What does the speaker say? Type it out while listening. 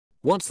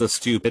What's the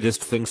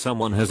stupidest thing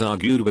someone has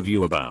argued with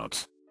you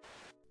about?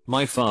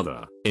 My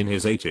father, in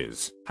his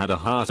 80s, had a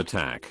heart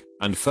attack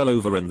and fell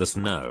over in the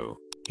snow.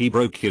 He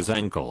broke his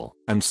ankle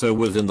and so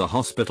was in the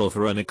hospital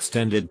for an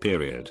extended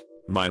period.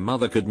 My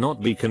mother could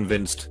not be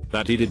convinced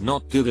that he did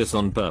not do this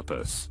on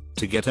purpose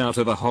to get out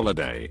of a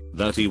holiday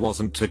that he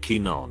wasn't too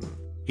keen on.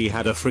 He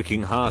had a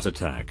freaking heart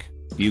attack.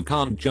 You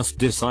can't just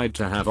decide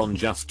to have on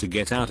just to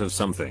get out of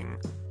something.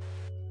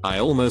 I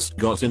almost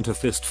got into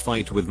fist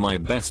fight with my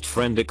best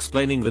friend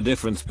explaining the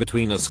difference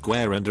between a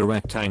square and a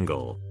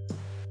rectangle.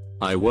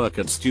 I work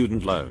at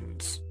student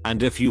loans,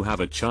 and if you have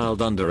a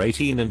child under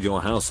 18 and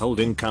your household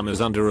income is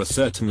under a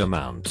certain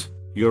amount,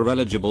 you're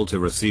eligible to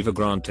receive a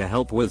grant to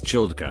help with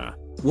childcare.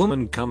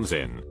 Woman comes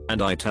in,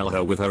 and I tell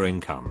her with her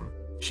income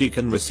she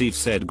can receive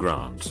said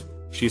grant.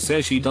 She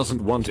says she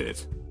doesn't want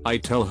it. I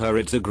tell her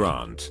it's a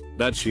grant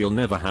that she'll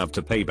never have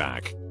to pay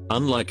back,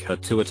 unlike her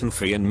tuition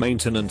fee and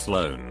maintenance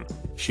loan.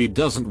 She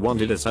doesn't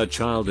want it as her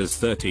child is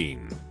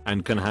 13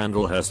 and can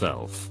handle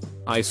herself.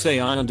 I say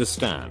I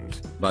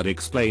understand, but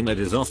explain it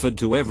is offered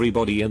to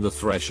everybody in the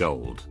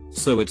threshold,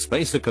 so it's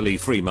basically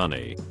free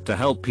money to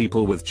help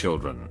people with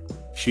children.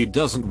 She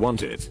doesn't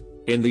want it.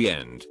 In the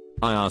end,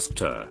 I asked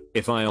her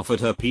if I offered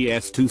her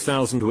PS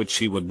 2000 which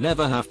she would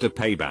never have to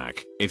pay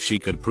back if she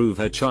could prove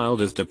her child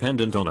is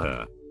dependent on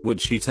her,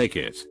 would she take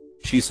it?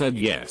 She said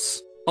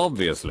yes,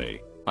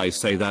 obviously. I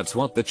say that's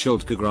what the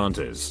childcare grant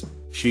is.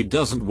 She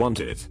doesn't want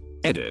it.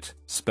 Edit,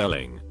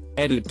 spelling.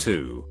 Edit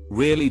 2,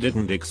 really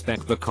didn't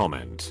expect the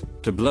comment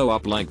to blow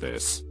up like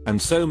this,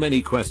 and so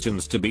many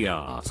questions to be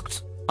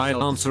asked.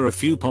 I'll answer a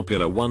few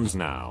popular ones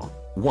now.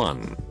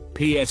 1.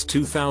 PS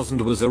 2000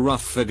 was a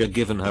rough figure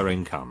given her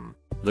income.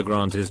 The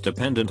grant is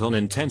dependent on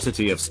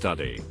intensity of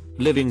study,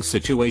 living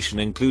situation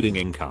including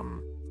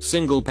income,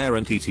 single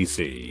parent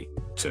etc.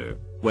 2.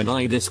 When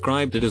I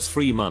described it as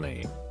free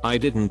money, I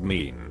didn't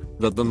mean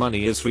that the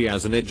money is free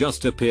as in it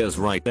just appears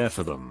right there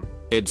for them.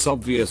 It's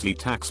obviously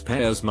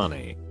taxpayers'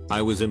 money.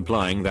 I was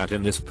implying that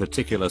in this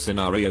particular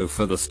scenario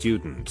for the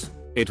student,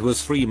 it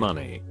was free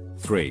money.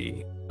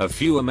 3. A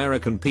few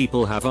American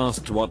people have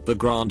asked what the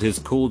grant is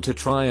called to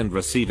try and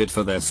receive it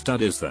for their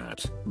studies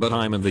but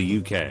I'm in the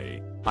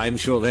UK. I'm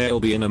sure there'll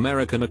be an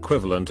American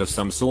equivalent of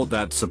some sort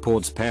that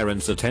supports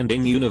parents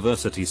attending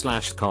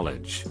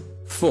university/college.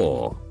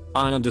 4.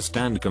 I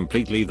understand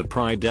completely the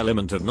pride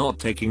element of not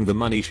taking the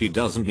money she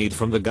doesn't need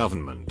from the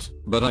government,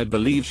 but I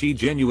believe she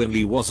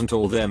genuinely wasn't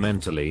all there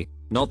mentally,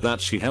 not that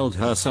she held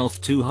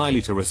herself too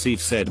highly to receive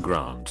said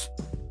grant.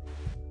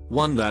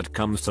 One that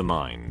comes to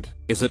mind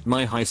is at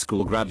my high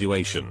school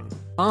graduation.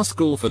 Our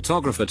school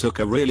photographer took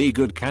a really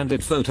good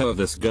candid photo of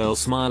this girl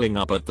smiling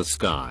up at the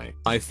sky.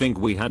 I think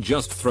we had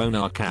just thrown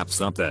our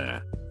caps up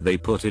there. They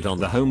put it on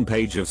the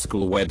homepage of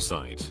school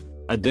website.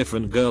 A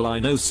different girl I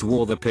know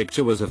swore the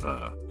picture was of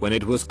her, when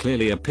it was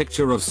clearly a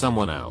picture of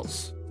someone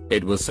else.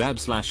 It was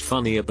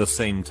sad/funny at the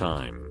same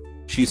time.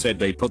 She said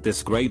they put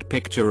this great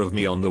picture of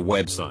me on the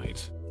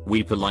website.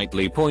 We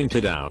politely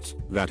pointed out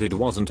that it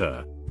wasn't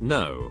her.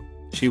 No.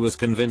 She was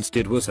convinced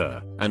it was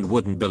her and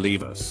wouldn't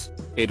believe us.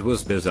 It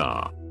was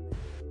bizarre.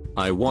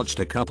 I watched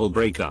a couple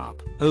break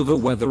up over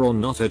whether or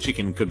not a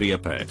chicken could be a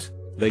pet.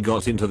 They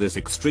got into this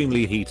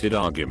extremely heated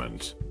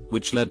argument,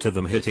 which led to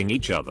them hitting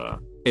each other.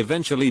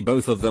 Eventually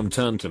both of them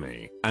turned to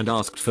me and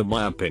asked for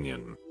my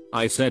opinion.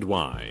 I said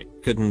why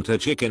couldn't a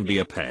chicken be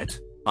a pet?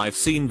 I've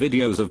seen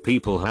videos of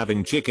people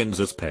having chickens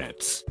as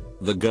pets.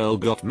 The girl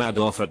got mad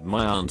off at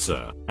my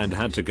answer and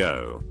had to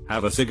go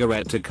have a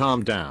cigarette to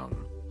calm down.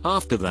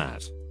 After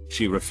that,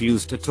 she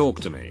refused to talk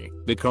to me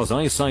because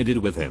I sided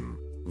with him.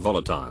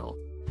 Volatile.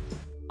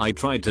 I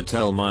tried to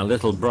tell my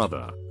little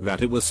brother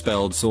that it was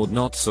spelled sword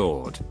not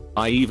sword.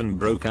 I even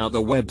broke out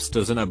the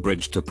Webster's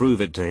Unabridged to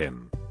prove it to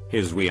him.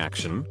 His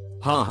reaction?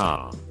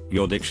 Haha,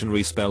 your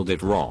dictionary spelled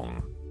it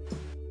wrong.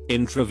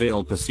 In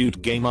Trivial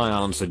Pursuit game I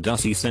answered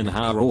Dusty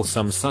Senhar or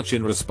some such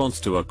in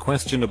response to a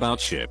question about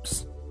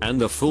ships, and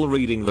the fool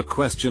reading the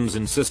questions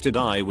insisted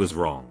I was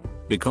wrong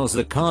because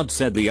the card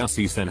said the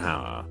Ussi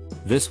Senhar.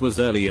 This was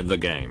early in the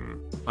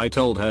game. I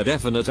told her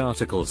definite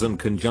articles and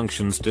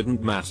conjunctions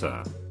didn't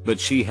matter, but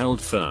she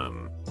held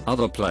firm.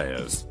 Other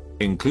players,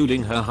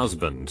 including her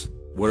husband,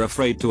 were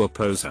afraid to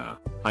oppose her.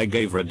 I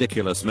gave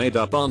ridiculous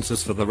made-up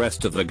answers for the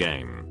rest of the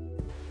game.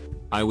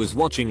 I was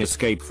watching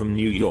Escape from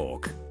New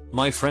York.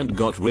 My friend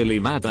got really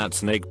mad that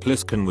Snake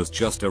Plissken was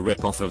just a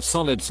rip-off of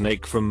Solid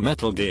Snake from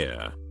Metal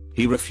Gear.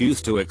 He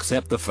refused to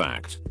accept the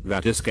fact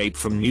that Escape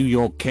from New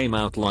York came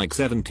out like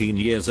 17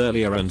 years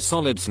earlier and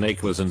Solid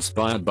Snake was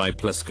inspired by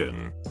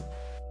Plissken.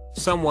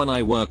 Someone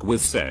I work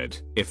with said,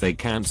 if they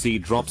can't see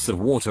drops of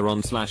water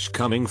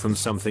on/coming from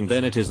something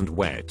then it isn't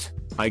wet.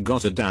 I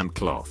got a damp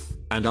cloth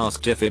and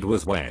asked if it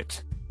was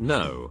wet.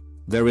 No,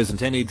 there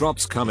isn't any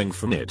drops coming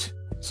from it.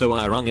 So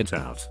I wrung it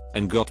out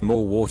and got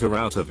more water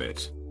out of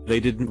it. They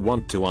didn't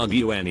want to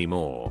argue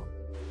anymore.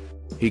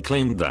 He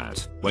claimed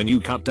that when you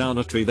cut down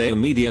a tree they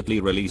immediately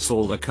release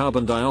all the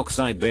carbon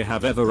dioxide they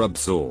have ever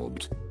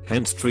absorbed.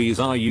 Hence trees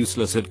are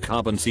useless at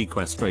carbon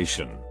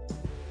sequestration.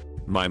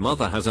 My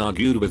mother has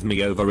argued with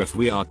me over if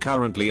we are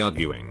currently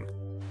arguing.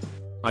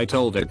 I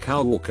told a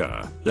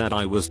coworker that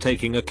I was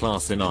taking a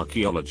class in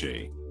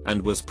archaeology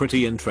and was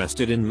pretty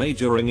interested in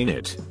majoring in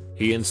it.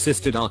 He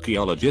insisted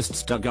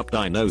archaeologists dug up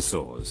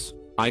dinosaurs.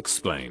 I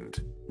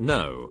explained,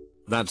 no,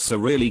 that's a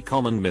really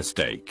common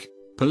mistake.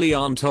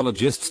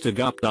 Paleontologists dig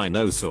up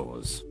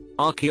dinosaurs.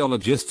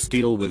 Archaeologists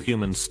deal with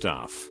human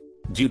stuff.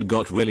 Dude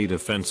got really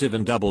defensive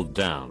and doubled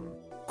down,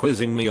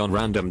 quizzing me on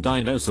random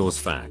dinosaurs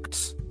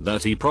facts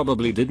that he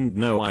probably didn't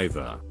know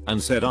either,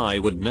 and said I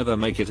would never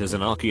make it as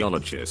an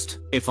archaeologist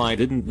if I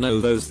didn't know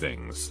those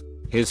things.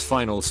 His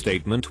final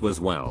statement was,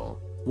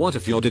 well, what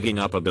if you're digging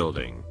up a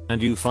building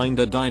and you find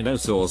a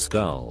dinosaur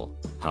skull?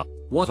 Huh,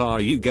 what are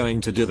you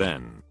going to do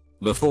then?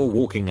 Before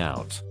walking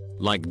out,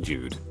 like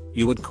dude,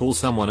 you would call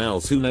someone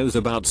else who knows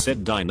about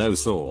said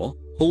dinosaur?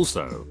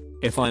 Also,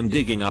 if I'm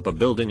digging up a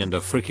building and a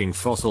freaking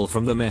fossil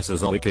from the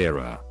Mesozoic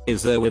era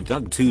is there with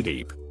dug too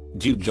deep,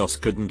 dude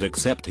just couldn't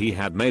accept he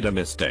had made a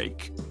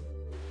mistake.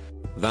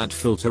 That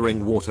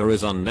filtering water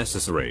is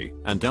unnecessary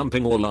and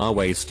dumping all our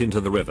waste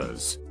into the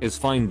rivers is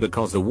fine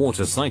because the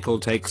water cycle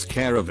takes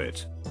care of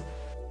it.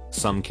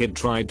 Some kid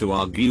tried to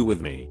argue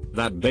with me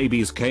that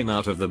babies came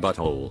out of the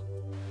butthole.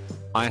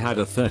 I had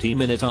a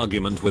 30-minute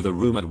argument with a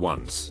roommate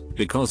once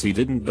because he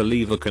didn't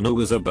believe a canoe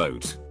was a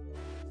boat.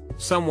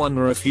 Someone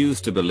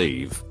refused to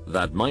believe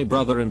that my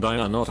brother and I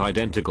are not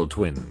identical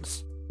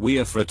twins. We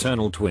are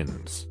fraternal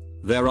twins.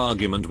 Their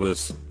argument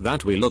was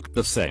that we looked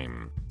the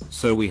same,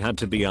 so we had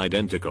to be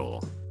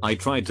identical. I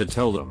tried to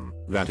tell them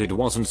that it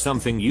wasn't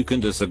something you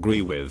can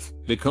disagree with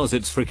because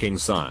it's freaking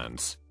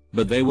science,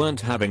 but they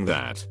weren't having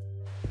that.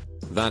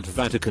 That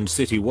Vatican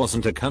City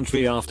wasn't a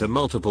country after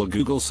multiple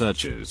Google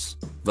searches,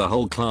 the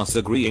whole class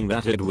agreeing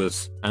that it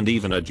was, and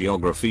even a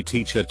geography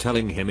teacher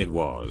telling him it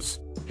was.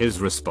 His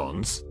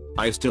response?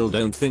 I still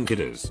don't think it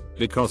is,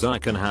 because I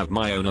can have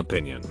my own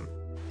opinion.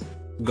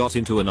 Got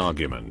into an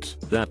argument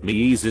that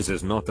Mises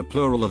is not the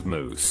plural of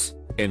moose.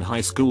 In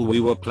high school we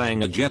were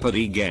playing a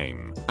Jeopardy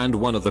game, and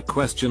one of the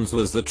questions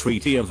was the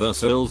Treaty of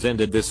Versailles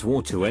ended this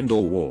war to end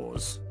all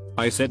wars.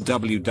 I said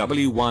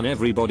WW1,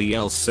 everybody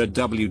else said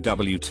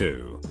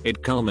WW2.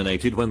 It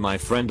culminated when my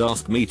friend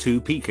asked me to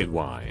peek at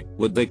why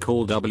would they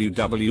call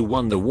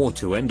WW1 the war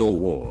to end all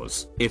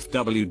wars if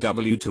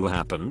WW2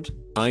 happened.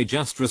 I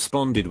just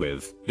responded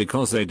with,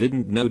 because they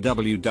didn't know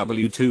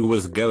WW2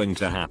 was going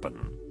to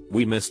happen.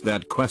 We missed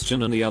that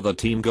question and the other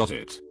team got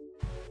it.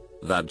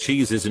 That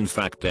cheese is in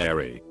fact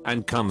dairy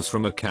and comes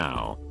from a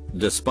cow,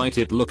 despite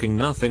it looking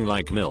nothing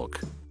like milk.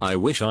 I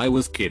wish I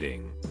was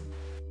kidding.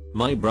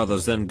 My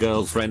brother's then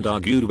girlfriend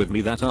argued with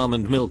me that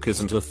almond milk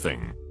isn't a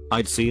thing.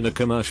 I'd seen a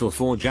commercial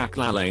for Jack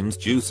LaLanne's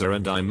juicer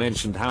and I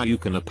mentioned how you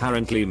can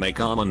apparently make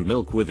almond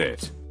milk with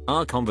it.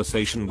 Our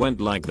conversation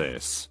went like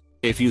this.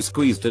 If you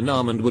squeezed an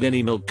almond, would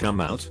any milk come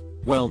out?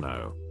 Well,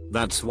 no.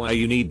 That's why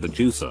you need the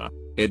juicer.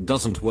 It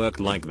doesn't work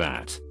like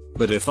that.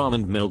 But if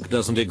almond milk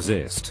doesn't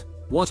exist,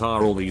 what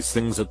are all these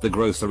things at the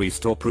grocery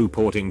store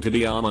purporting to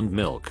be almond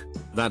milk?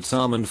 That's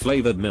almond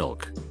flavored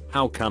milk.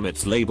 How come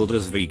it's labeled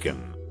as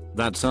vegan?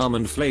 That's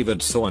almond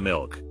flavored soy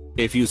milk.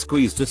 If you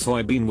squeezed a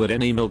soybean, would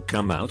any milk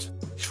come out?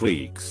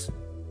 Shrieks.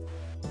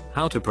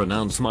 How to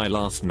pronounce my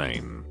last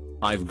name.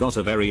 I've got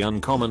a very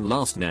uncommon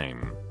last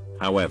name.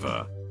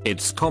 However,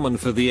 it's common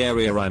for the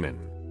area I'm in.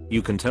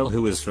 You can tell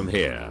who is from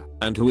here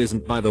and who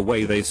isn't by the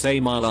way they say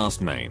my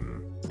last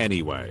name.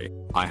 Anyway,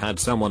 I had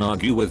someone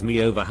argue with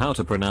me over how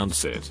to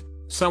pronounce it.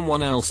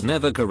 Someone else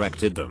never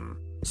corrected them,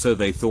 so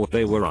they thought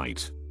they were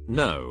right.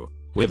 No,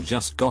 we've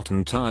just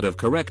gotten tired of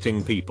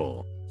correcting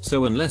people.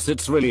 So unless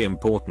it's really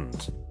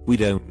important, we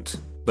don't.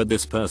 But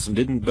this person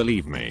didn't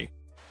believe me.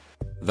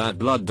 That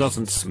blood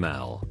doesn't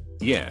smell.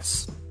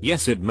 Yes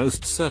it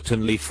most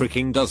certainly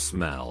freaking does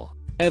smell.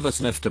 Ever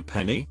sniffed a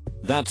penny?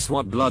 That's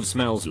what blood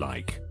smells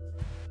like.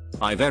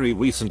 I very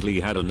recently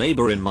had a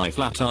neighbor in my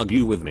flat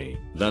argue with me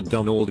that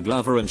Donald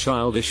Glover and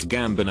Childish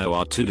Gambino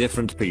are two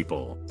different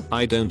people.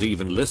 I don't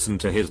even listen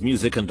to his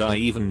music and I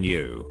even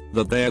knew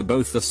that they're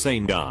both the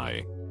same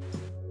guy.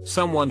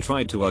 Someone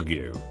tried to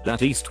argue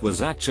that east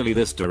was actually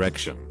this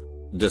direction,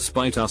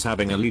 despite us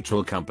having a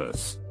literal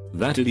compass.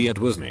 That idiot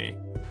was me.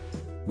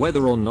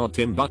 Whether or not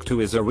Timbuktu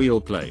is a real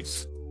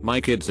place,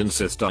 my kids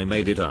insist I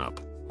made it up.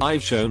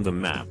 I've shown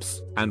them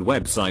maps and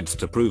websites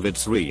to prove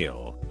it's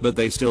real, but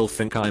they still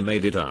think I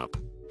made it up.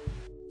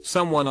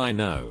 Someone I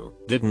know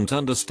didn't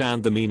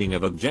understand the meaning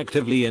of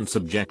objectively and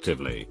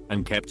subjectively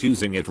and kept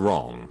using it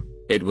wrong.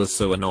 It was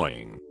so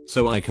annoying.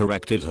 So I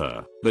corrected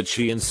her, but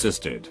she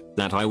insisted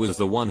that I was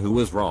the one who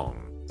was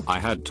wrong. I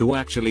had to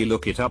actually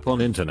look it up on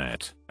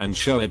internet and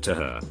show it to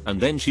her, and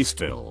then she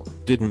still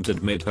didn't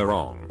admit her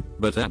wrong,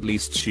 but at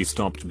least she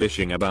stopped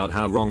bitching about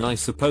how wrong I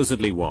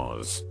supposedly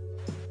was.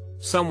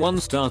 Someone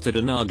started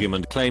an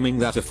argument claiming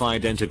that if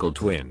identical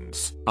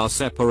twins are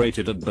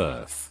separated at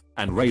birth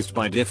and raised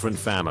by different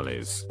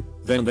families,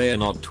 then they are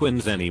not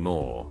twins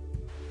anymore.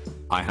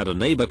 I had a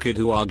neighbor kid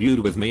who argued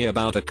with me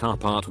about a car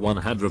part one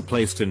had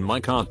replaced in my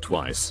car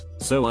twice,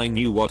 so I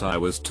knew what I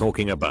was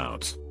talking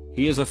about.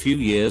 He is a few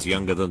years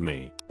younger than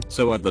me,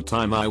 so at the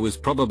time I was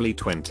probably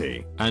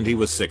 20 and he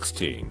was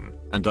 16.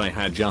 and I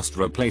had just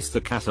replaced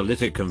the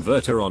catalytic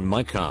converter on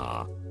my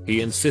car.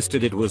 He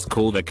insisted it was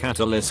called a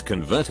catalyst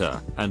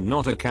converter and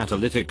not a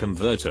catalytic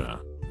converter.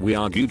 We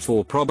argued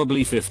for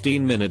probably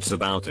 15 minutes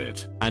about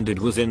it, and it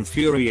was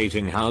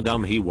infuriating how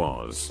dumb he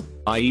was.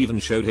 I even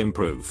showed him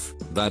proof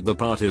that the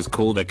part is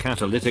called a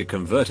catalytic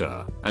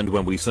converter, and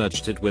when we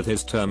searched it with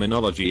his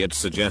terminology it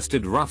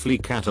suggested roughly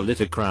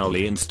catalytic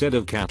Crowley instead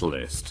of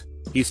catalyst.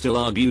 He still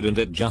argued and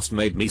it just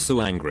made me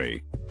so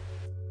angry.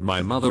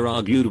 My mother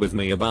argued with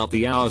me about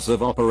the hours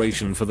of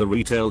operation for the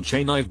retail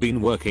chain I've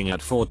been working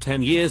at for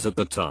 10 years at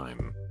the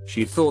time.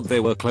 She thought they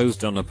were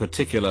closed on a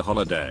particular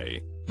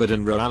holiday, but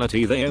in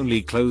reality they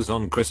only closed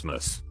on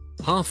Christmas.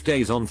 Half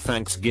days on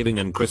Thanksgiving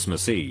and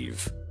Christmas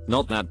Eve.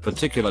 Not that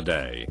particular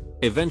day.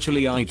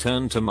 Eventually I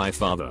turned to my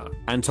father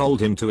and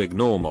told him to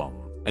ignore mom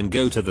and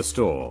go to the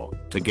store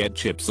to get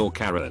chips or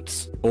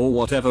carrots or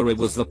whatever it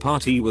was the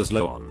party was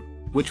low on,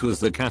 which was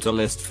the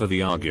catalyst for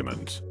the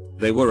argument.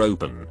 They were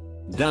open.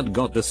 Dad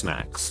got the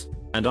snacks,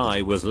 and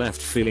I was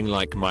left feeling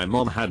like my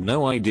mom had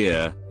no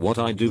idea what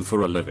I do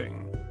for a living.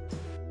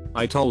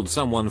 I told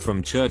someone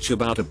from church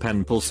about a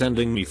pen pal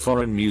sending me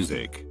foreign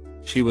music.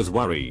 She was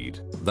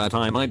worried that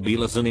I might be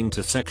listening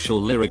to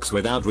sexual lyrics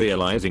without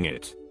realizing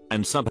it,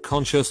 and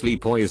subconsciously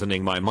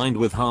poisoning my mind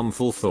with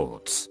harmful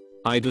thoughts.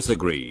 I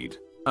disagreed.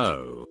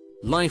 Oh,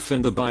 life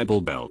in the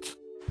Bible Belt.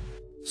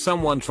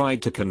 Someone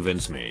tried to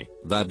convince me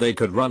that they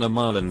could run a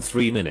mile in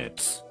 3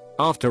 minutes.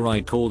 After I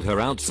called her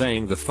out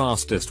saying the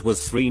fastest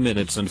was 3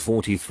 minutes and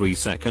 43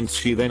 seconds,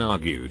 she then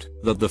argued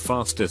that the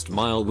fastest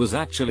mile was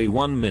actually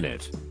 1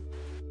 minute.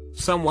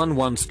 Someone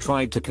once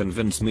tried to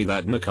convince me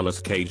that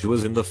Nicolas Cage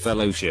was in the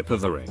Fellowship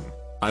of the Ring.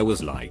 I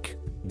was like,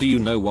 do you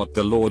know what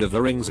the Lord of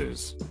the Rings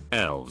is?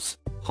 Elves,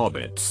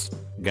 hobbits,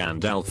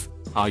 Gandalf.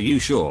 Are you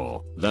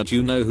sure that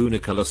you know who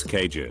Nicolas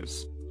Cage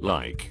is?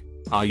 Like,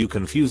 are you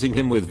confusing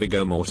him with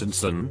Viggo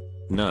Mortensen?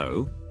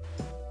 No?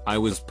 I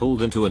was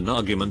pulled into an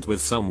argument with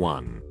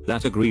someone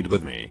that agreed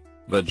with me,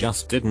 but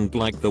just didn't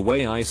like the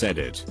way I said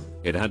it.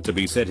 It had to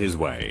be said his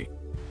way.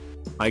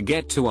 I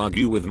get to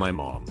argue with my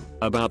mom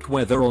about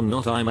whether or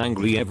not I'm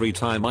angry every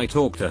time I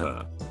talk to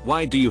her.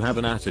 Why do you have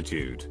an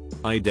attitude?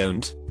 I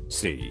don't.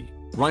 See?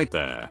 Right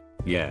there.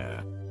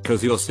 Yeah.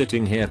 Cause you're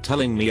sitting here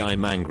telling me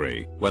I'm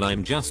angry when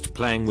I'm just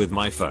playing with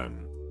my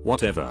phone.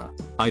 Whatever.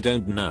 I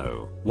don't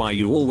know why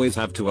you always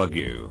have to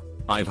argue.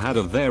 I've had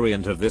a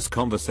variant of this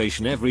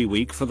conversation every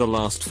week for the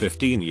last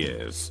 15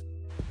 years.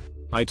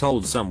 I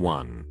told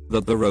someone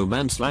that the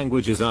Romance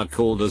languages are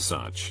called as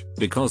such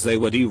because they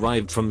were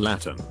derived from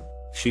Latin.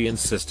 She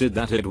insisted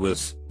that it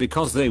was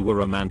because they were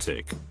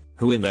romantic.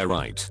 Who in their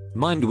right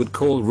mind would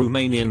call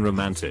Romanian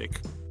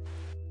romantic?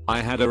 I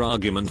had an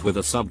argument with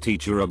a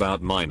sub-teacher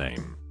about my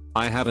name.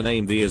 I have a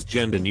name that is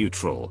gender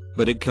neutral,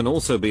 but it can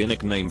also be a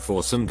nickname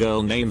for some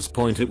girl names.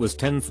 It was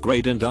 10th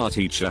grade and our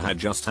teacher had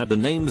just had the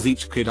names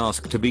each kid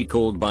asked to be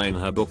called by in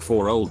her book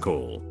for roll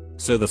call.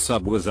 So the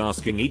sub was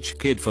asking each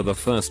kid for the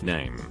first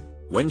name.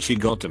 When she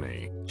got to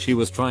me, she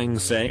was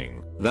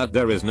saying that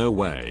there is no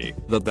way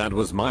that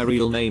was my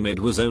real name, it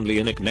was only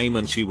a nickname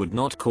and she would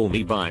not call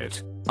me by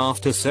it.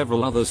 After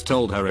several others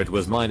told her it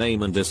was my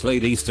name and this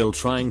lady still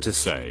trying to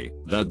say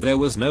that there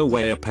was no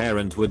way a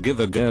parent would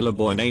give a girl a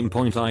boy name.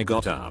 I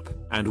got up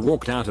and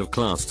walked out of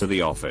class to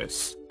the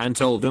office and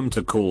told them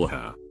to call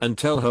her and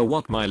tell her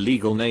what my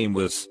legal name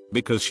was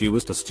because she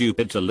was too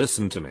stupid to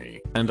listen to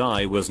me and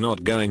I was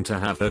not going to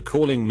have her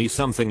calling me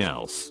something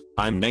else.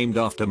 I'm named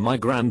after my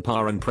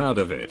grandpa and proud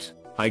of it.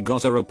 I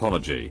got her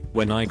apology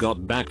when I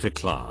got back to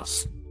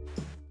class.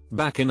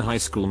 Back in high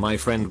school my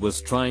friend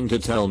was trying to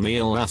tell me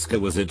Alaska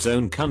was its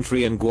own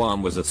country and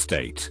Guam was a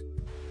state.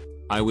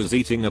 I was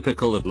eating a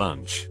pickle at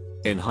lunch.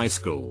 In high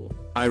school,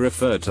 I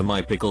referred to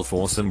my pickle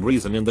for some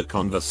reason in the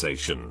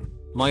conversation.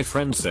 My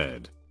friend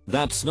said,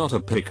 "That's not a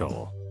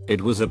pickle."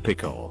 It was a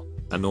pickle.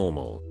 A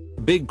normal,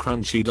 big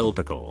crunchy dill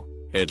pickle.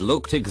 It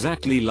looked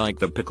exactly like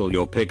the pickle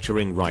you're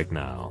picturing right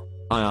now.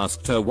 I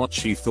asked her what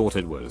she thought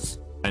it was,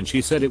 and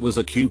she said it was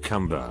a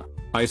cucumber.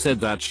 I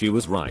said that she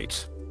was right,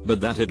 but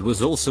that it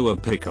was also a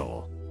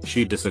pickle.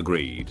 She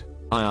disagreed.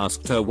 I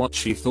asked her what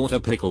she thought a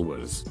pickle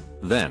was.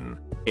 Then,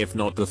 if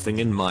not the thing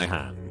in my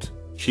hand,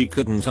 she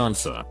couldn't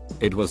answer.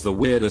 It was the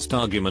weirdest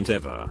argument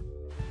ever.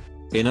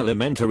 In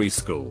elementary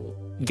school,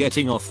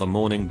 getting off the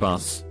morning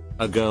bus,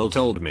 a girl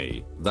told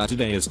me that a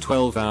day is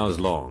 12 hours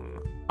long.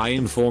 I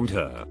informed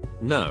her,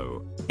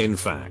 no, in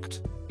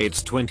fact,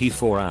 it's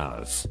 24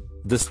 hours.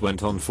 This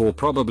went on for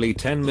probably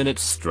 10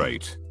 minutes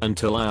straight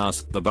until I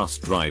asked the bus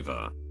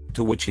driver,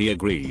 to which he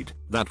agreed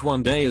that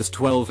one day is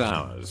 12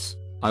 hours.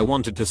 I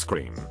wanted to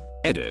scream.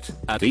 Edit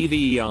at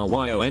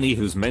EVERYONE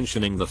who's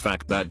mentioning the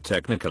fact that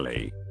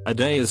technically, a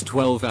day is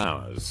 12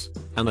 hours,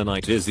 and a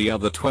night is the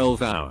other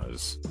 12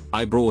 hours.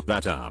 I brought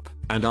that up,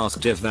 and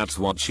asked if that's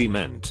what she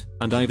meant,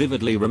 and I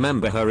vividly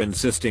remember her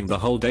insisting the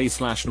whole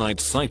day/night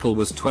cycle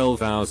was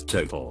 12 hours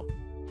total.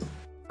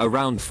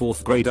 Around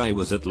 4th grade I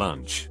was at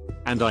lunch,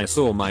 and I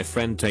saw my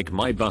friend take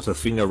my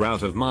Butterfinger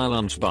out of my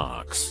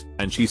lunchbox,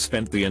 and she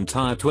spent the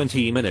entire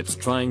 20 minutes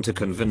trying to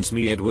convince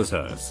me it was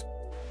hers.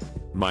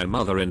 My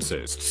mother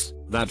insists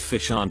that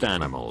fish aren't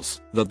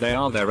animals, that they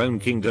are their own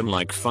kingdom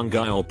like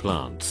fungi or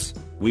plants.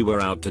 We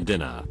were out to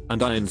dinner,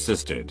 and I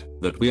insisted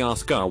that we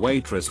ask our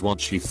waitress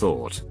what she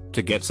thought,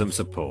 to get some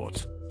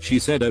support. She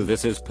said, "Oh,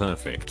 this is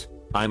perfect.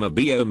 I'm a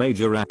BO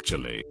major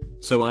actually,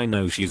 so I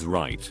know she's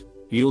right.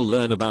 You'll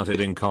learn about it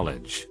in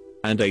college."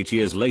 And 8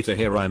 years later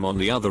here I'm on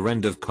the other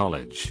end of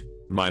college.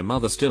 My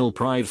mother still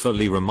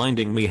pridefully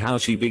reminding me how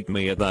she beat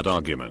me at that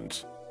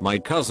argument. My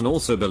cousin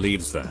also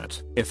believes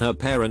that if her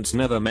parents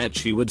never met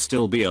she would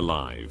still be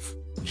alive,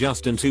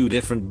 just in 2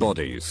 different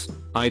bodies.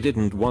 I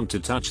didn't want to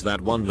touch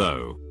that one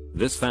though.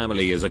 This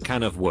family is a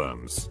can of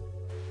worms.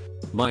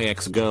 My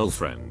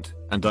ex-girlfriend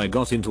and I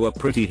got into a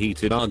pretty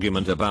heated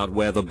argument about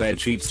where the bed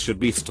sheets should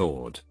be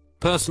stored.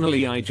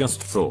 Personally, I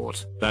just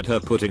thought that her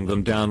putting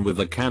them down with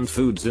the canned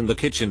foods in the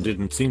kitchen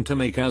didn't seem to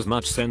make as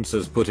much sense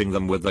as putting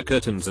them with the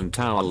curtains and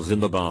towels in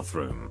the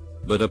bathroom.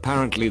 But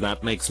apparently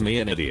that makes me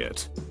an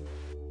idiot.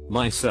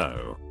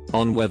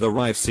 On whether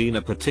I've seen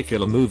a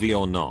particular movie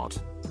or not,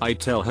 I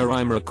tell her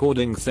I'm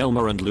recording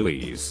Thelma and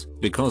Louise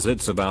because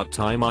it's about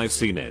time I've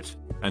seen it,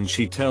 and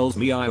she tells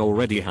me I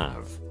already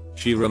have.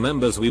 She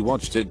remembers we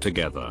watched it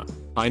together.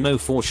 I know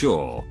for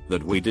sure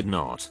that we did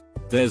not.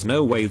 There's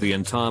no way the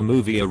entire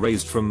movie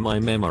erased from my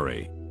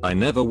memory. I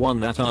never won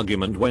that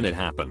argument when it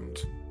happened.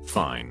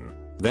 Fine.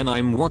 Then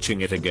I'm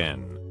watching it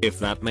again, if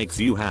that makes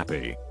you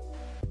happy.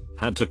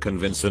 Had to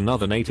convince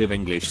another native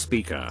English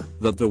speaker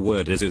that the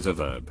word is a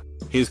verb.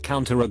 His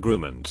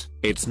counter-argument,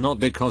 "It's not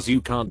because you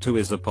can't to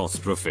is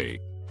apostrophe."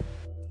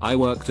 I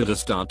worked at a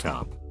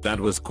startup that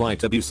was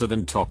quite abusive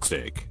and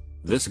toxic.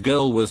 This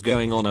girl was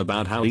going on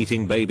about how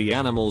eating baby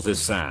animals is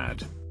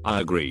sad. I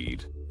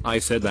agreed. I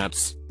said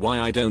that's why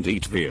I don't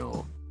eat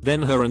veal.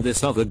 Then her and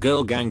this other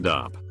girl ganged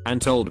up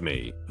and told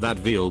me that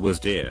veal was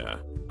deer.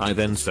 I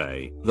then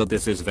say that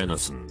this is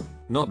venison,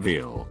 not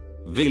veal.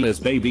 Veal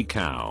is baby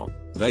cow.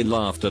 They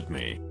laughed at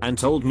me and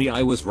told me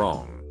I was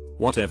wrong.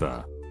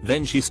 Whatever.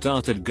 Then she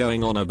started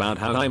going on about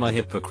how I'm a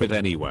hypocrite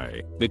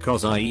anyway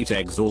because I eat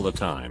eggs all the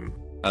time.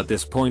 At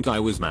this point I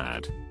was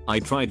mad. I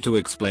tried to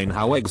explain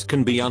how eggs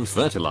can be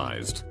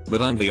unfertilized,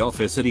 but I'm the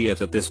office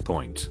idiot at this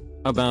point.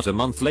 About a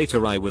month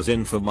later I was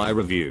in for my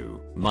review.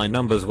 My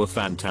numbers were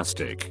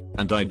fantastic,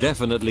 and I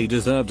definitely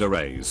deserved a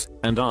raise,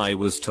 and I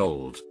was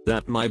told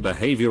that my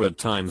behavior at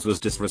times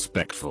was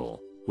disrespectful,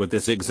 with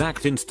this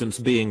exact instance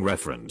being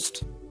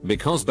referenced,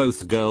 because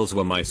both girls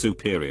were my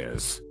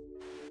superiors.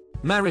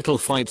 Marital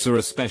fights are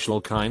a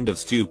special kind of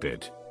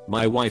stupid.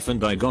 My wife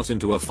and I got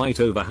into a fight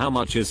over how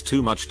much is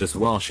too much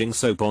dishwashing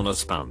soap on a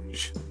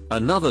sponge.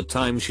 Another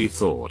time she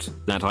thought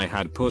that I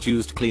had put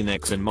used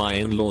Kleenex in my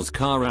in-law's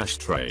car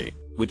ashtray,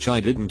 which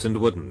I didn't and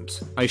wouldn't.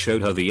 I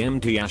showed her the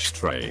empty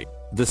ashtray.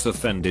 This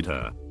offended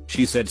her.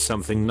 She said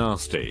something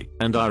nasty,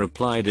 and I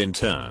replied in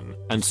turn,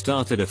 and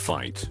started a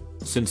fight.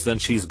 Since then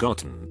she's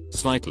gotten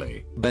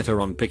slightly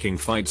better on picking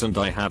fights and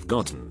I have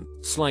gotten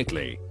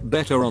slightly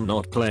better on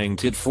not playing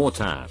tit for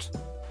tat.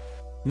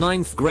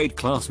 9th grade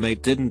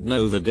classmate didn't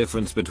know the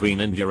difference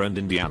between India and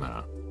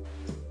Indiana.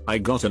 I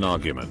got an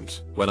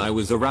argument when I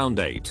was around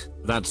 8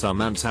 that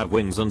some ants have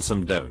wings and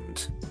some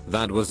don't.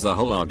 That was the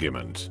whole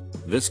argument.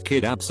 This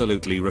kid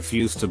absolutely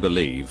refused to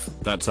believe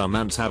that some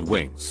ants have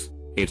wings.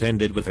 It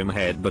ended with him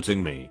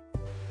headbutting me.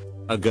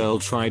 A girl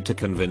tried to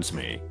convince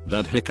me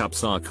that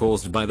hiccups are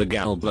caused by the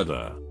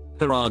gallbladder.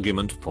 Her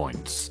argument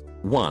points.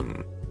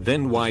 1.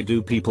 Then why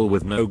do people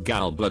with no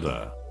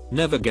gallbladder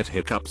never get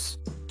hiccups?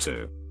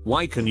 2.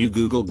 Why can you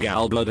Google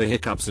gallbladder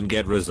hiccups and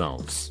get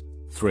results?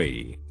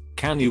 3.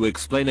 Can you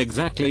explain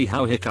exactly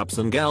how hiccups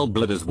and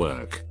gallbladders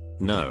work?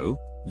 No?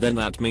 Then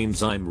that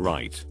means I'm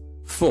right.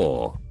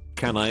 4.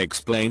 Can I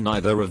explain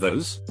either of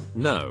those?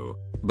 No.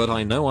 But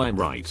I know I'm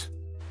right.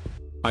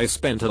 I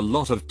spent a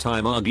lot of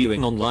time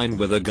arguing online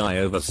with a guy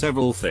over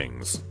several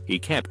things. He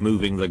kept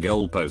moving the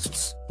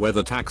goalposts,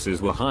 whether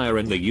taxes were higher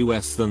in the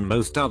US than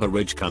most other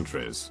rich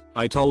countries.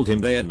 I told him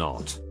they are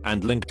not,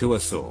 and linked to a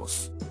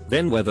source.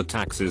 Then whether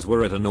taxes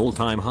were at an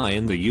all-time high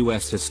in the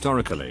US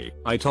historically.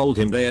 I told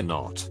him they are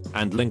not,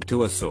 and linked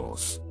to a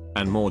source.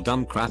 And more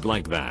dumb crap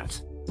like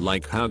that.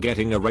 Like how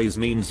getting a raise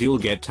means you'll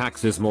get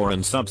taxes more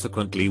and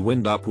subsequently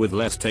wind up with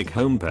less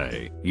take-home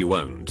pay. You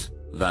won't.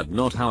 That's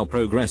not how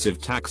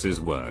progressive taxes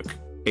work.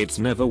 It's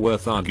never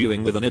worth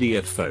arguing with an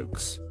idiot,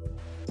 folks.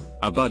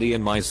 A buddy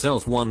and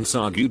myself once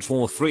argued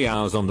for 3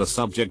 hours on the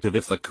subject of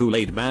if the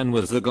Kool-Aid man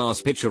was the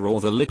glass pitcher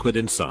or the liquid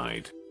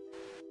inside.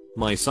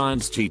 My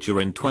science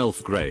teacher in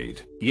 12th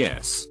grade,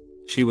 yes,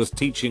 she was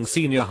teaching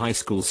senior high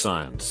school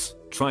science,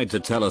 tried to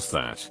tell us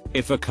that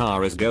if a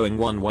car is going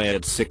one way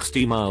at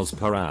 60 miles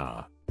per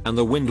hour, and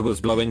the wind was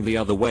blowing the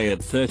other way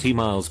at 30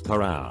 miles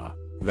per hour,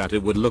 that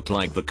it would look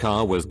like the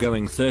car was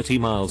going 30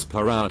 miles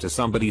per hour to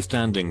somebody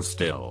standing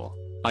still.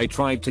 I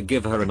tried to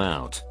give her an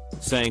out,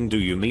 saying, do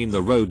you mean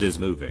the road is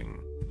moving,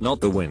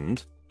 not the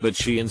wind? But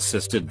she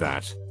insisted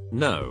that,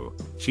 no,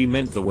 she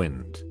meant the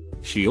wind.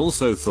 She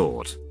also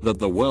thought that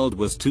the world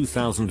was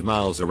 2,000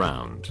 miles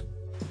around.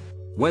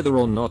 Whether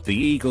or not the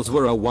Eagles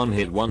were a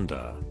one-hit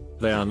wonder,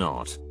 they are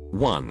not.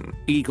 1.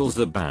 Eagles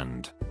the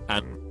band,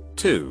 and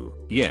 2.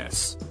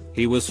 Yes,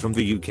 He was from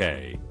the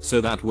UK,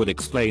 so that would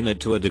explain it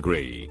to a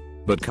degree.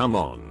 But come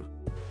on.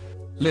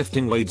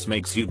 Lifting weights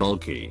makes you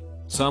bulky.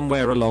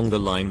 Somewhere along the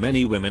line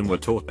many women were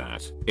taught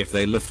that if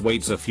they lift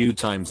weights a few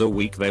times a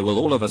week they will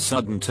all of a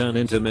sudden turn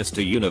into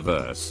Mr.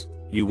 Universe.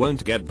 You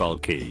won't get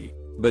bulky,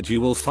 but you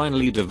will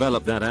finally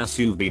develop that ass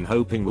you've been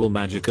hoping will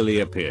magically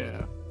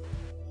appear.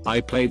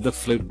 I played the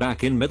flute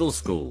back in middle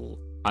school.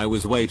 I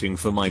was waiting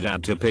for my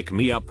dad to pick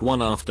me up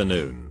one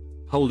afternoon,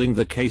 holding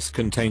the case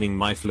containing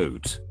my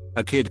flute.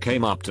 A kid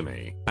came up to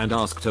me and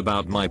asked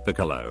about my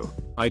piccolo.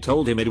 I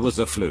told him it was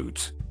a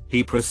flute.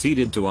 He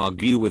proceeded to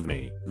argue with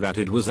me that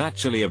it was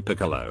actually a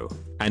piccolo,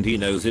 and he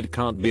knows it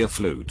can't be a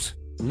flute.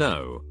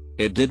 No,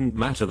 it didn't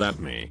matter that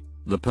me,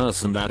 the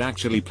person that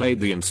actually played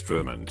the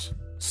instrument,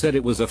 said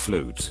it was a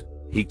flute.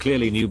 He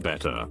clearly knew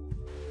better.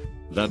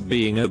 That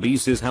being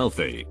obese is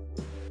healthy.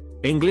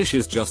 English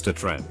is just a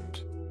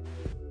trend.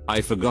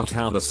 I forgot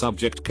how the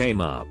subject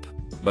came up,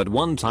 but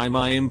one time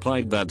I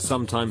implied that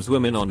sometimes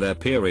women on their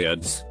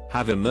periods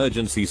have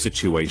emergency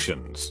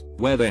situations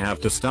where they have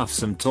to stuff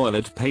some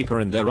toilet paper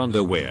in their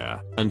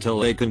underwear until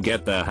they can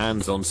get their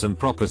hands on some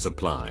proper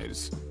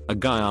supplies. A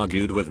guy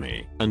argued with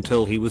me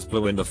until he was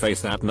blue in the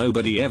face that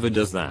nobody ever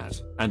does that,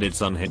 and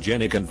it's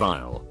unhygienic and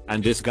vile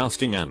and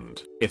disgusting,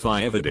 and if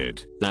I ever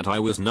did that I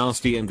was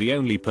nasty and the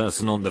only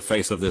person on the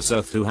face of this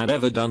earth who had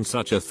ever done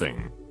such a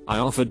thing. I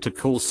offered to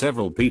call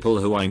several people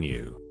who I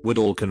knew would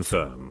all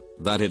confirm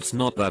that it's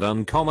not that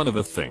uncommon of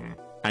a thing.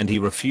 And he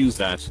refused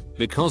that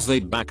because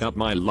they'd back up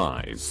my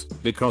lies,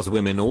 because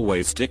women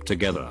always stick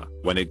together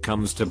when it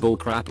comes to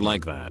bullcrap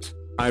like that.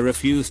 I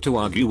refused to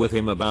argue with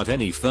him about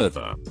any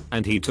further,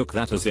 and he took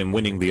that as him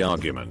winning the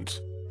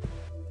argument.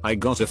 I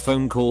got a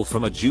phone call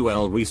from a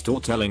jewelry store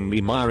telling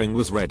me my ring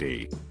was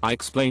ready. I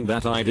explained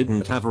that I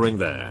didn't have a ring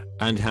there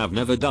and have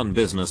never done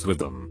business with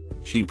them.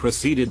 She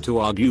proceeded to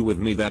argue with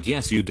me that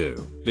yes you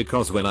do,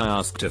 because when I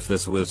asked if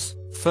this was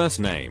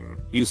first name,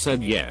 you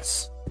said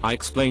yes. I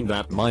explained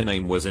that my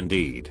name was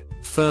indeed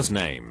first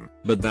name,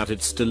 but that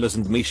it still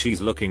isn't me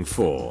she's looking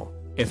for.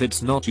 If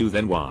it's not you,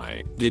 then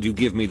why did you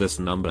give me this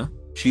number?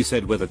 She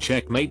said with a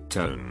checkmate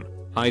tone.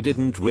 I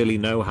didn't really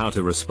know how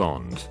to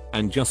respond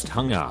and just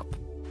hung up.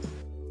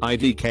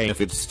 IDK if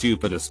it's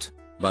stupidest,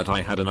 but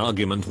I had an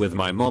argument with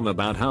my mom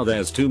about how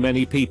there's too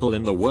many people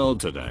in the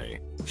world today.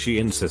 She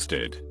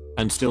insisted,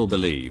 and still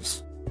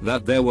believes,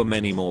 that there were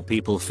many more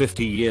people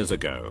 50 years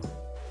ago.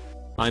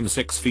 I'm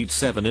 6 feet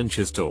 7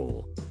 inches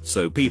tall,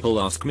 so people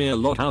ask me a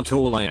lot how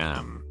tall I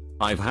am.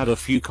 I've had a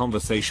few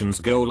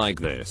conversations go like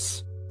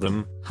this.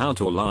 Them, how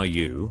tall are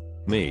you?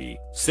 Me,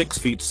 6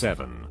 feet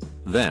 7.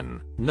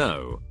 Then,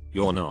 no,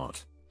 you're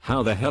not.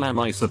 How the hell am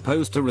I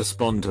supposed to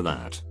respond to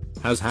that?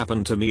 Has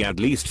happened to me at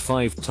least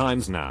 5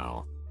 times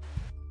now.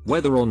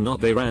 Whether or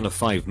not they ran a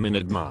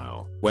 5-minute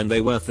mile when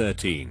they were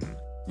 13.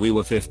 We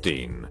were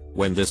 15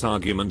 when this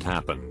argument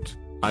happened.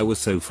 I was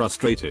so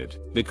frustrated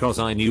because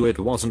I knew it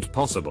wasn't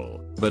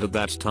possible, but at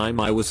that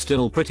time I was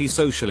still pretty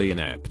socially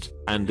inept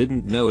and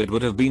didn't know it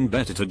would have been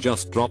better to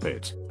just drop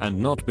it and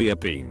not be a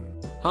peen.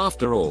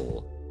 After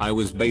all, I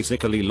was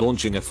basically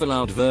launching a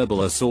full-out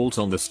verbal assault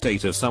on the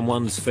state of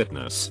someone's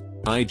fitness.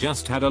 I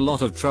just had a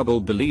lot of trouble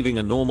believing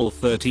a normal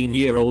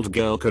 13-year-old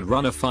girl could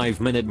run a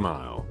 5-minute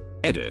mile.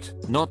 Edit,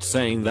 not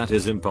saying that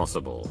is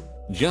impossible.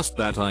 Just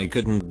that I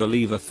couldn't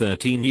believe a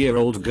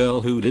 13-year-old girl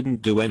who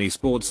didn't do any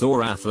sports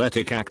or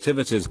athletic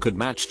activities could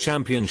match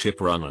championship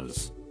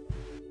runners.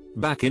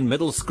 Back in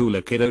middle school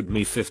a kid owed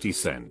me 50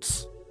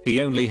 cents.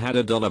 He only had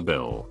a dollar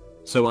bill.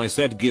 So I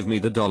said give me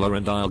the dollar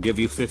and I'll give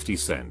you 50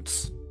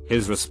 cents.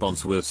 His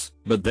response was,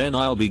 but then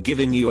I'll be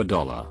giving you a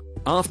dollar.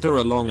 After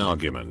a long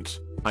argument,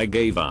 I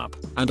gave up,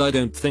 and I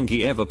don't think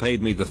he ever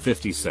paid me the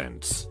 50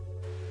 cents.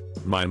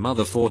 My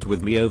mother fought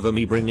with me over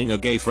me bringing a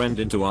gay friend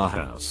into our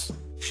house.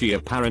 She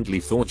apparently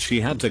thought she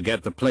had to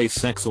get the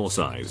place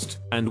exorcised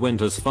and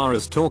went as far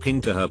as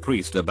talking to her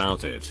priest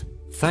about it.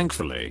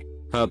 Thankfully,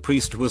 her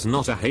priest was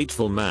not a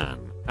hateful man,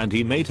 and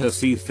he made her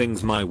see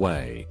things my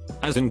way.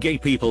 As in, gay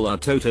people are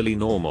totally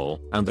normal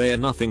and they are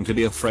nothing to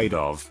be afraid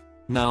of.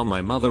 Now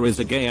my mother is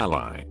a gay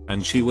ally,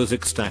 and she was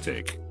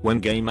ecstatic when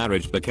gay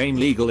marriage became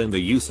legal in the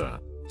USA.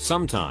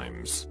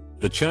 Sometimes,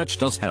 the church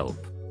does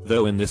help,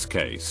 though in this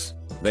case,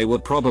 they were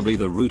probably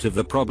the root of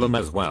the problem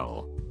as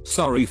well.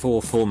 Sorry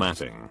for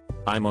formatting.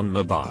 I'm on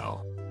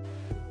mobile.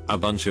 A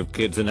bunch of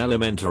kids in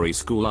elementary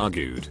school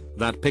argued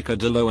that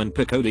picadillo and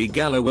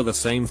picodigallo were the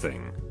same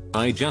thing.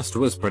 I just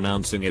was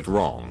pronouncing it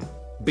wrong.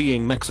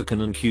 Being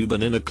Mexican and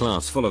Cuban in a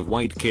class full of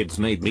white kids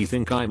made me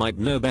think I might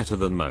know better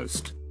than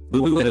most.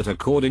 Boo it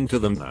according to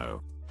them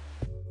though.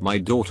 My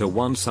daughter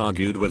once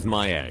argued with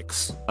my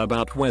ex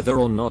about whether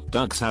or not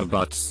ducks have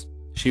butts.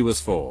 She was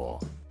 4.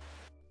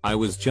 I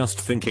was just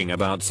thinking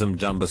about some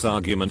dumbass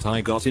argument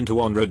I got into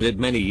on Reddit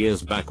many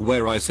years back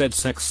where I said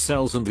sex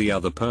sells and the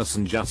other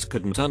person just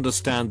couldn't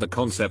understand the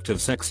concept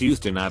of sex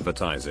used in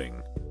advertising.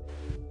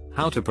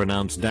 How to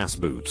pronounce das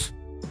Boot.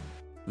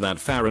 That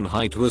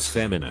Fahrenheit was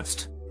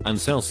feminist, and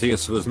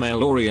Celsius was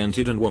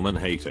male-oriented and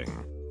woman-hating.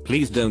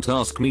 Please don't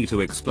ask me to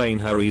explain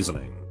her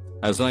reasoning,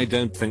 as I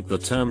don't think the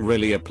term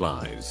really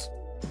applies.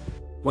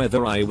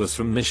 whether I was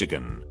from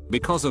Michigan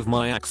because of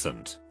my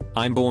accent.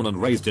 I'm born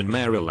and raised in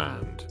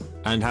Maryland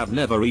and have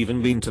never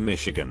even been to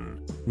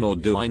Michigan, nor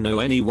do I know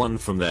anyone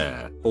from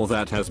there or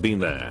that has been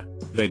there.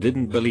 They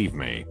didn't believe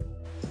me.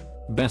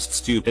 Best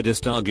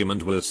stupidest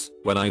argument was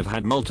when I've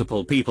had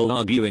multiple people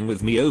arguing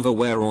with me over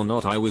where or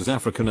not I was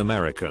African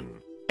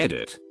American.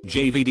 Edit,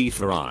 JVD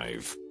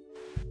thrive.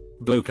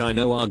 Bloke I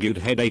know argued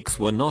headaches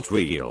were not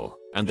real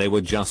and they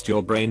were just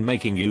your brain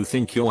making you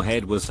think your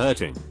head was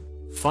hurting.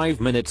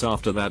 5 minutes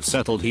after that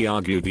settled, he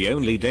argued the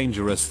only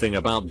dangerous thing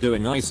about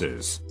doing ice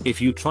is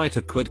if you try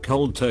to quit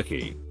cold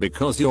turkey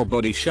because your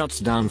body shuts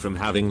down from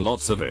having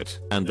lots of it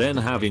and then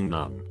having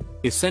none.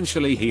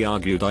 Essentially he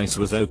argued ice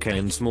was okay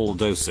in small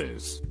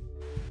doses.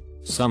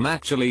 Some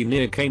actually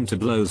near came to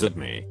blows at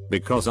me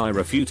because I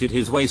refuted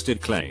his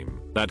wasted claim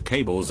that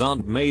cables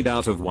aren't made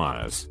out of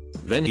wires.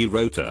 Then he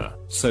wrote a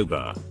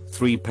sober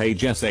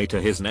 3-page essay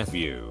to his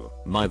nephew,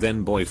 my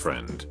then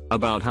boyfriend,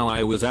 about how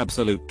I was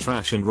absolute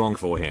trash and wrong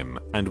for him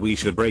and we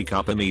should break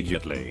up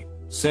immediately.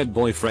 Said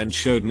boyfriend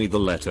showed me the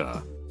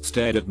letter,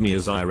 stared at me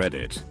as I read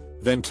it,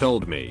 then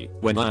told me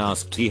when I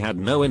asked he had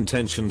no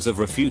intentions of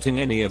refuting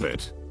any of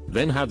it,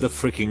 then had the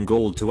freaking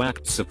gall to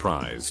act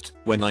surprised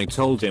when I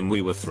told him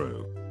we were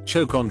through.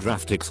 Choke on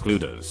draft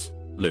excluders.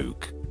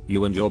 Luke,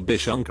 you and your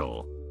bish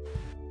uncle.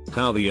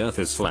 How the earth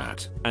is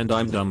flat and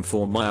I'm dumb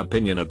for my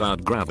opinion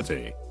about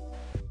gravity.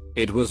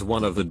 It was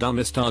one of the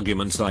dumbest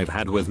arguments I've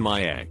had with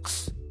my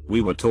ex.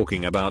 We were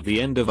talking about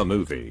the end of a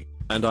movie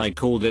and I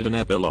called it an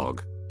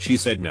epilogue. She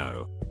said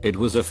no, it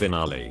was a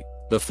finale.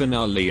 The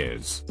finale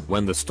is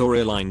when the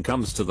storyline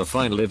comes to the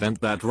final event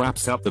that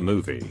wraps up the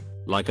movie,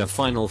 like a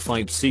final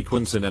fight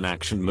sequence in an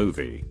action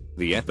movie.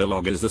 The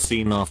epilogue is the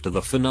scene after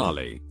the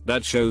finale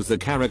that shows the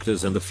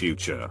characters in the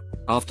future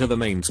after the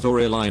main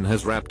storyline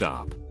has wrapped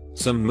up.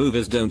 Some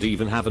movies don't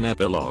even have an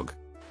epilogue.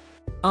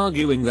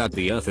 Arguing that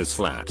the earth is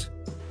flat.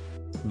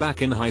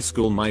 Back in high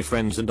school my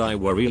friends and I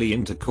were really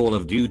into Call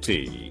of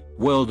Duty,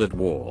 World at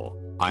War.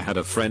 I had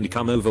a friend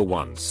come over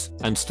once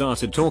and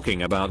started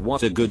talking about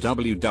what a good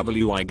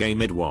WWI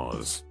game it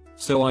was.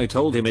 So I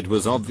told him it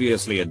was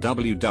obviously a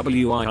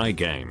WWII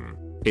game.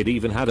 It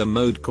even had a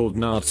mode called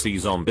Nazi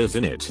Zombies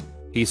in it.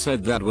 He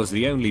said that was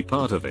the only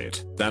part of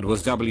it that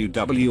was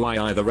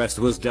WWII, the rest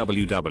was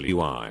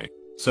WWI.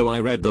 So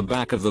I read the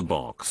back of the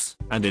box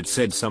and it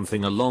said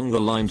something along the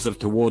lines of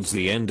towards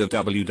the end of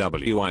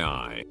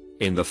WWII.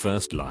 In the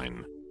first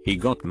line, he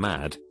got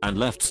mad and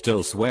left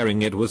still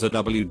swearing it was a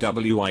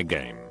WWI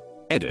game.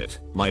 Edit,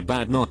 my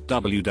bad, not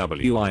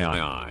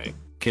WWII.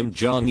 Kim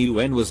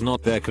Jong-un was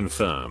not there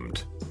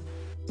confirmed.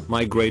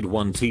 My grade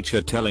 1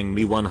 teacher telling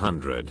me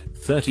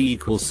 130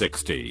 equals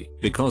 60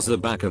 because the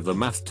back of the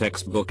math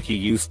textbook he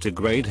used to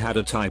grade had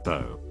a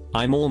typo.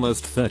 I'm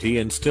almost 30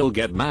 and still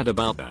get mad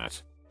about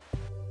that.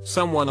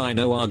 Someone I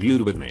know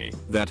argued with me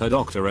that a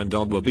doctor and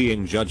dog were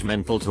being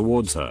judgmental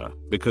towards her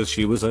because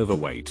she was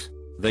overweight.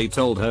 They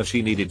told her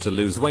she needed to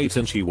lose weight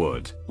and she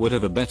would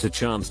have a better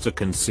chance to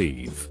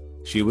conceive.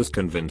 She was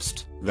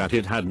convinced that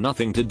it had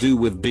nothing to do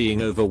with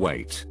being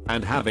overweight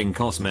and having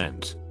COS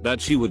meant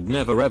that she would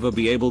never ever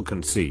be able to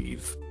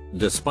conceive.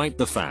 Despite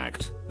the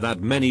fact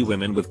that many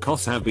women with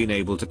COS have been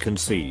able to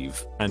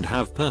conceive and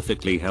have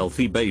perfectly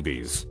healthy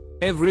babies,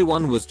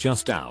 everyone was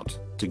just out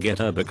to get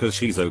her because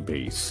she's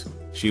obese.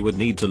 She would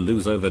need to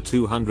lose over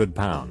 200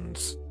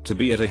 pounds to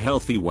be at a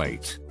healthy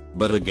weight.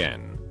 But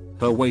again,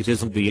 her weight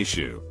isn't the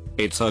issue,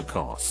 it's her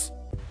COS.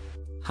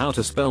 How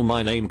to spell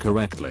my name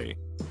correctly.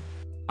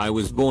 I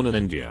was born in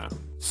India,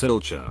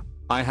 Silchar.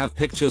 I have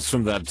pictures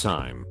from that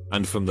time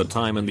and from the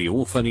time in the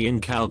orphanage in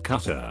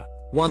Calcutta.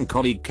 One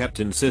colleague kept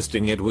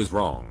insisting it was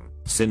wrong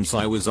since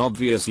I was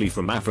obviously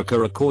from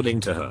Africa according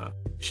to her.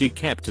 She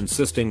kept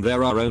insisting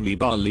there are only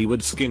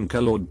Bollywood skin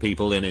colored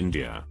people in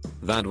India.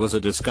 That was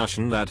a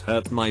discussion that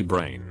hurt my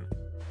brain.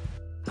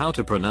 How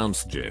to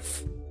pronounce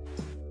GIF.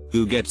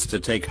 Who gets to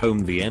take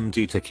home the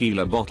empty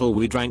tequila bottle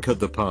we drank at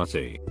the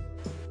party?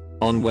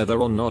 On whether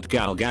or not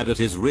Gal Gadot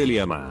is really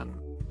a man.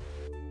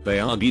 They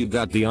argued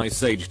that the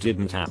Ice Age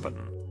didn't happen.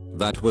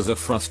 That was a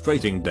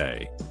frustrating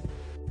day.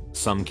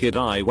 Some kid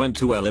I went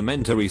to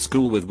elementary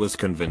school with was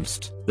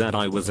convinced that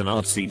I was an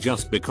artsy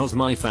just because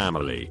my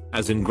family,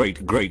 as in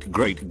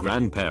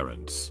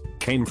great-great-great-grandparents,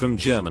 came from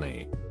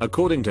Germany.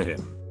 According to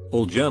him,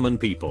 all German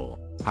people,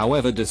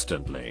 however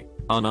distantly,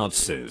 are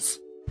Nazis.